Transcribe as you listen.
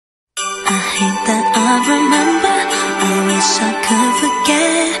hate that I remember. I wish I could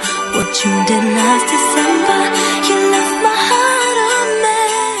forget what you did last December. You left my heart a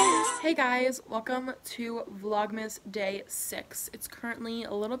mess. Hey guys, welcome to Vlogmas Day 6. It's currently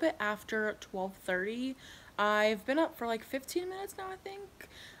a little bit after 12:30. I've been up for like 15 minutes now, I think.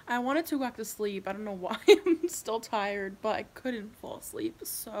 I wanted to go back to sleep. I don't know why. I'm still tired, but I couldn't fall asleep.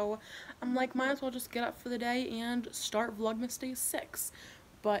 So I'm like, might as well just get up for the day and start Vlogmas Day 6.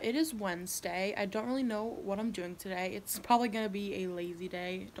 But it is Wednesday. I don't really know what I'm doing today. It's probably going to be a lazy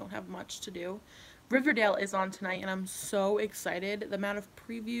day. Don't have much to do. Riverdale is on tonight, and I'm so excited. The amount of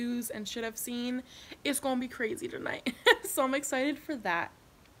previews and shit I've seen is going to be crazy tonight. So I'm excited for that.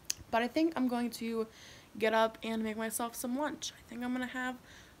 But I think I'm going to get up and make myself some lunch. I think I'm going to have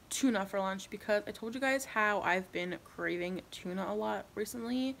tuna for lunch because I told you guys how I've been craving tuna a lot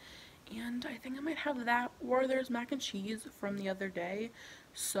recently. And I think I might have that, or there's mac and cheese from the other day.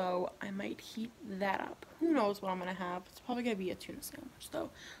 So I might heat that up. Who knows what I'm going to have. It's probably going to be a tuna sandwich, though.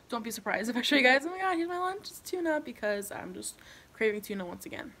 Don't be surprised if I show you guys, oh my god, here's my lunch, it's tuna, because I'm just craving tuna once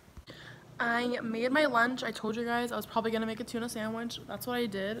again. I made my lunch. I told you guys I was probably going to make a tuna sandwich. That's what I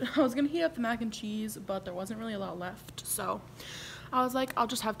did. I was going to heat up the mac and cheese, but there wasn't really a lot left. So I was like, I'll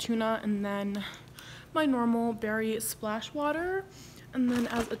just have tuna and then my normal berry splash water. And then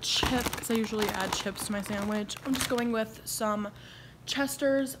as a chip, because I usually add chips to my sandwich, I'm just going with some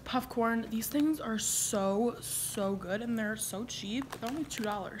Chester's puff corn. These things are so good, and they're so cheap. They're only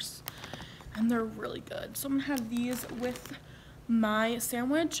 $2 and they're really good. So I'm gonna have these with my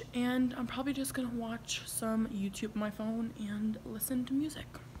sandwich, and I'm probably just gonna watch some YouTube on my phone and listen to music.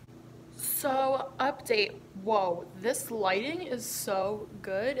 So update, whoa, this lighting is so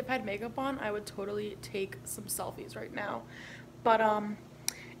good. If I had makeup on, I would totally take some selfies right now. But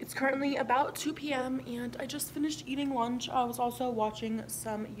it's currently about 2 p.m. and I just finished eating lunch. I was also watching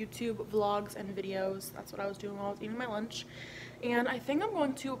some YouTube vlogs and videos. That's what I was doing while I was eating my lunch. And I think I'm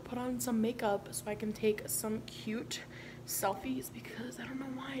going to put on some makeup so I can take some cute selfies, because I don't know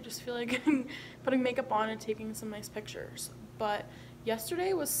why, I just feel like putting makeup on and taking some nice pictures. But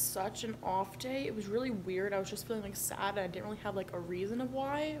yesterday was such an off day. It was really weird. I was just feeling like sad, and I didn't really have like a reason of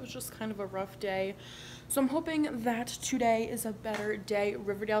why. It was just kind of a rough day. So I'm hoping that today is a better day.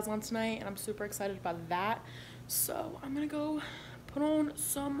 Riverdale's on tonight, and I'm super excited about that. So I'm gonna go put on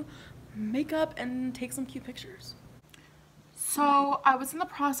some makeup and take some cute pictures. So I was in the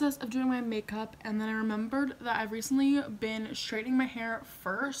process of doing my makeup, and then I remembered that I've recently been straightening my hair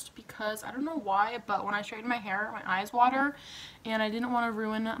first, because I don't know why, but when I straighten my hair, my eyes water, and I didn't want to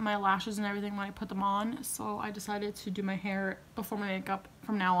ruin my lashes and everything when I put them on, so I decided to do my hair before my makeup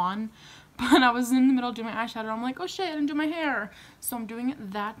from now on. But I was in the middle of doing my eyeshadow, and I'm like, oh shit, I didn't do my hair. So I'm doing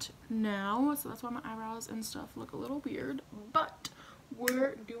that now, so that's why my eyebrows and stuff look a little weird, but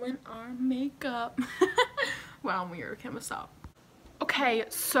we're doing our makeup. Wow, I'm weird, can't mess up. Okay,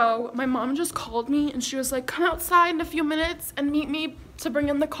 so my mom just called me and she was like, come outside in a few minutes and meet me to bring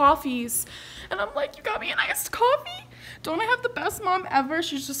in the coffees. And I'm like, you got me an iced coffee? Don't I have the best mom ever?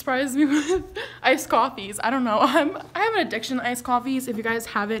 She just surprised me with iced coffees. I don't know. I have an addiction to iced coffees. If you guys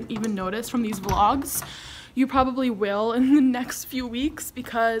haven't even noticed from these vlogs, you probably will in the next few weeks,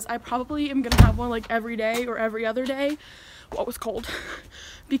 because I probably am gonna have one like every day or every other day. What was cold?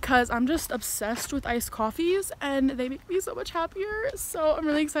 Because I'm just obsessed with iced coffees and they make me so much happier. So I'm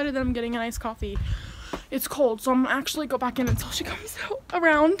really excited that I'm getting an iced coffee. It's cold, so I'm actually go back in until she comes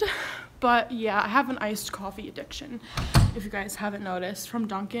around. But yeah, I have an iced coffee addiction. If you guys haven't noticed, from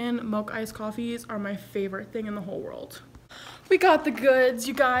Dunkin', mocha iced coffees are my favorite thing in the whole world. We got the goods,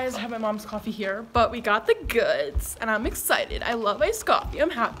 you guys. I have my mom's coffee here, but we got the goods and I'm excited. I love iced coffee,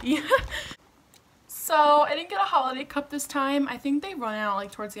 I'm happy. So I didn't get a holiday cup this time. I think they run out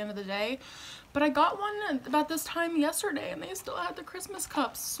like towards the end of the day, but I got one about this time yesterday and they still had the Christmas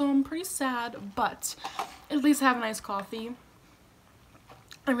cups, so I'm pretty sad, but at least I have a nice coffee.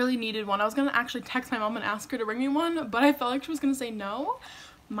 I really needed one. I was gonna actually text my mom and ask her to bring me one, but I felt like she was gonna say no.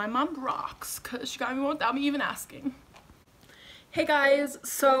 My mom rocks, because she got me one without me even asking. Hey guys,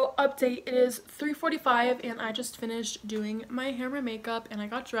 so update, it is 3:45 and I just finished doing my hair and my makeup and I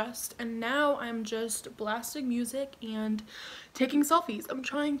got dressed, and now I'm just blasting music and taking selfies. I'm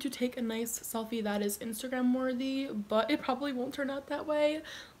trying to take a nice selfie that is Instagram worthy, but it probably won't turn out that way.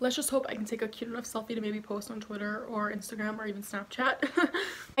 Let's just hope I can take a cute enough selfie to maybe post on Twitter or Instagram or even Snapchat.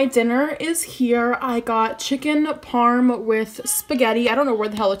 My dinner is here. I got chicken parm with spaghetti. I don't know where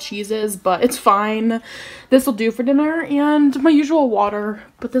the hell the cheese is, but it's fine. This will do for dinner, and my usual water,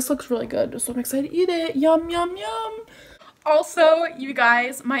 but this looks really good, so I'm excited to eat it. Yum, yum, yum. Also, you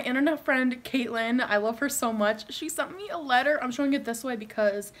guys, my internet friend Caitlin, I love her so much. She sent me a letter. I'm showing it this way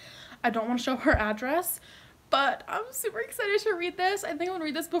because I don't want to show her address. But I'm super excited to read this. I think I'm gonna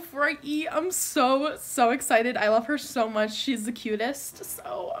read this before I eat. I'm so excited. I love her so much. She's the cutest.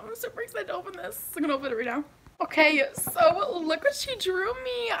 So I'm super excited to open this. I'm gonna open it right now. Okay, so look what she drew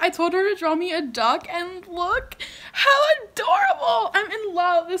me. I told her to draw me a duck and look how adorable. I'm in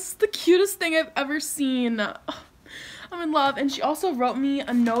love. This is the cutest thing I've ever seen. I'm in love. And she also wrote me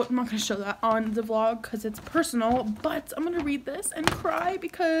a note. I'm not going to show that on the vlog because it's personal, but I'm going to read this and cry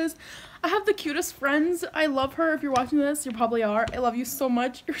because I have the cutest friends. I love her. If you're watching this, you probably are. I love you so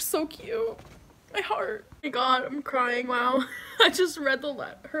much. You're so cute. My heart. Oh my god, I'm crying. Wow. I just read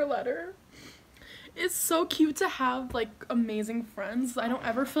her letter. It's so cute to have like amazing friends. I don't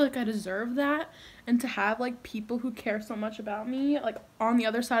ever feel like I deserve that, and to have like people who care so much about me like on the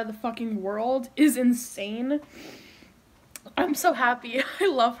other side of the fucking world is insane. I'm so happy. I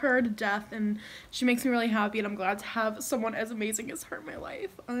love her to death and she makes me really happy, and I'm glad to have someone as amazing as her in my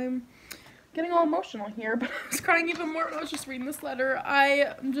life. I'm getting all emotional here, but I was crying even more when I was just reading this letter.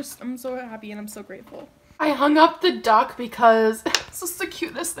 I'm so happy and I'm so grateful. I hung up the duck because it's just the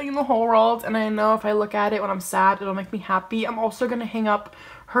cutest thing in the whole world, and I know if I look at it when I'm sad, it'll make me happy. I'm also going to hang up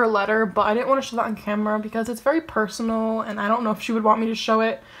her letter, but I didn't want to show that on camera because it's very personal, and I don't know if she would want me to show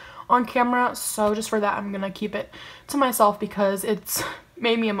it on camera, so just for that, I'm going to keep it to myself because it's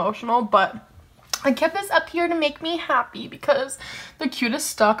made me emotional, but I kept this up here to make me happy because the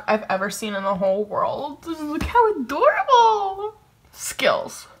cutest duck I've ever seen in the whole world. Look how adorable!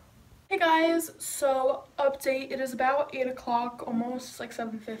 Skills. Hey guys, so update, it is about 8 o'clock, almost like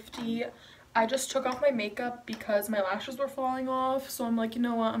 7:50. I just took off my makeup because my lashes were falling off, so I'm like, you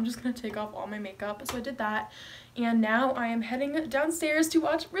know what, I'm just gonna take off all my makeup. So I did that, and now I am heading downstairs to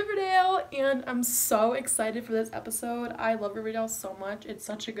watch Riverdale, and I'm so excited for this episode. I love Riverdale so much. It's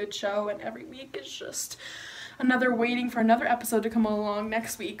such a good show, and every week is just waiting for another episode to come along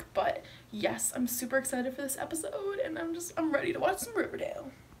next week. But yes, I'm super excited for this episode, and I'm ready to watch some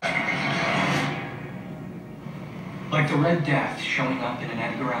Riverdale. Like the Red Death showing up in an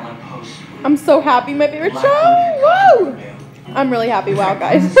Edgar Allan Poe story. I'm so happy, my favorite show! Woo! I'm really happy, wow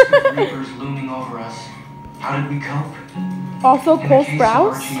guys. Reapers looming over us. How did we cope? Also, Cole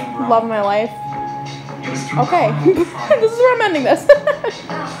Sprouse, love my life. Okay, this is where I'm ending this.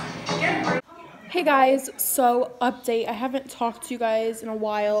 Hey guys, so update, I haven't talked to you guys in a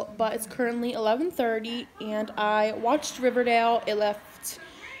while, but it's currently 11:30 and I watched Riverdale. It left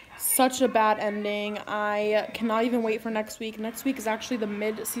such a bad ending. I cannot even wait for next week. Next week is actually the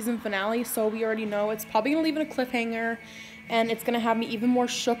mid-season finale, so we already know it's probably gonna leave in a cliffhanger, and it's gonna have me even more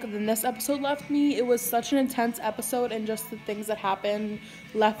shook than this episode left me. It was such an intense episode, and just the things that happened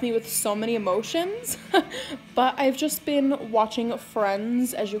left me with so many emotions. But I've just been watching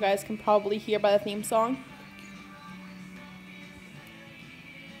Friends, as you guys can probably hear by the theme song.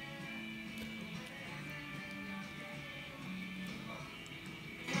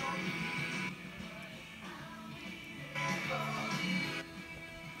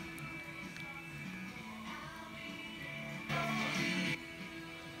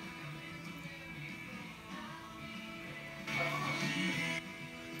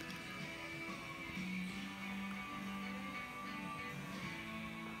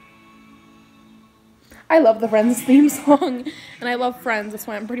 I love the Friends theme song, and I love Friends. That's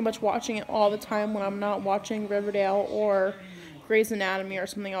why I'm pretty much watching it all the time when I'm not watching Riverdale or Grey's Anatomy or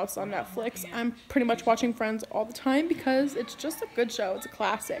something else on Netflix. I'm pretty much watching Friends all the time because it's just a good show. It's a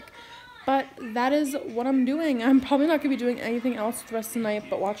classic. But that is what I'm doing. I'm probably not going to be doing anything else the rest of the night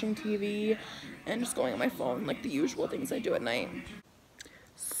but watching TV and just going on my phone, like the usual things I do at night.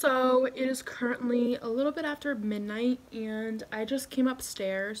 So it is currently a little bit after midnight, and I just came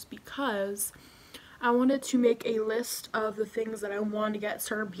upstairs because I wanted to make a list of the things that I wanted to get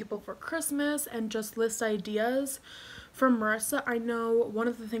certain people for Christmas and just list ideas. For Marissa, I know one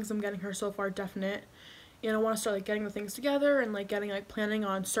of the things I'm getting her so far definite, and I want to start like getting the things together and like planning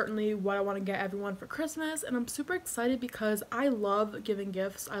on certainly what I want to get everyone for Christmas. And I'm super excited because I love giving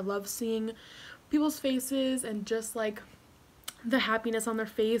gifts. I love seeing people's faces and just like the happiness on their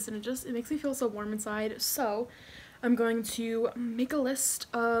face, and it makes me feel so warm inside. So I'm going to make a list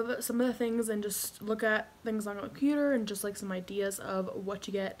of some of the things and just look at things on my computer and just like some ideas of what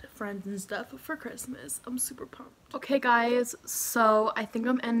to get friends and stuff for Christmas. I'm super pumped. Okay guys, so I think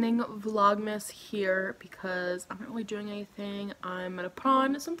I'm ending Vlogmas here because I'm not really doing anything. I'm gonna put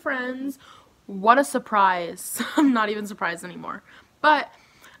on some Friends. What a surprise. I'm not even surprised anymore. But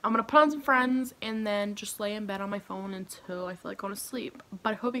I'm gonna put on some Friends and then just lay in bed on my phone until I feel like going to sleep.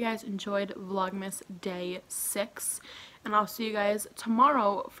 But I hope you guys enjoyed Vlogmas Day 6. and I'll see you guys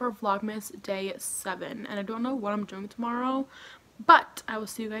tomorrow for Vlogmas Day 7. And I don't know what I'm doing tomorrow, but I will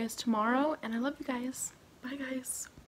see you guys tomorrow, and I love you guys. Bye, guys.